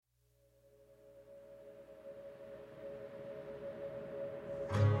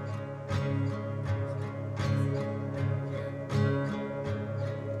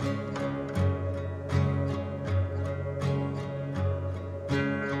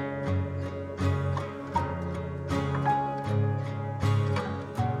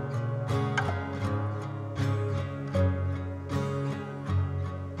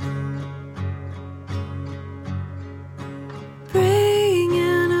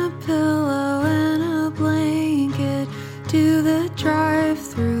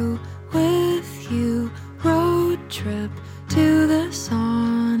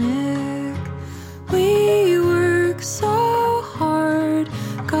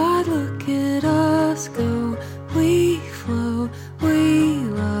us go, we flow, we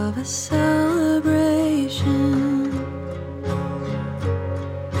love a celebration.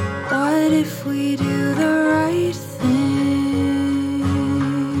 What if we do the right thing?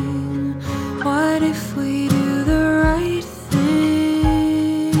 What if we do the right thing?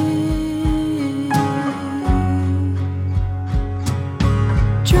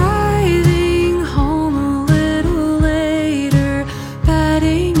 Driving home a little later,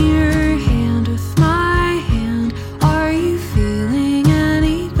 patting your hand with my hand. Are you feeling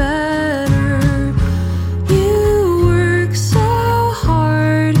any better? You work so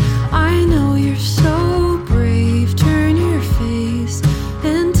hard, I know you're so brave. Turn your face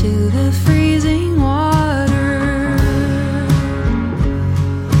into the freezing water.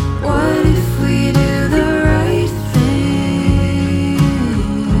 What if we do the right thing?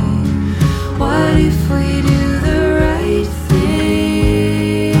 What if we do the right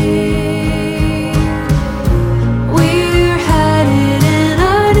thing? We're headed in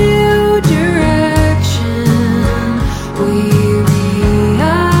a new direction. We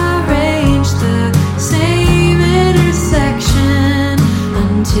rearrange the same intersection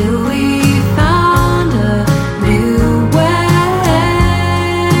until we found a new way.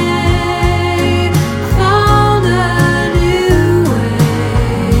 Found a new way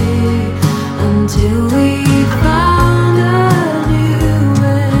until we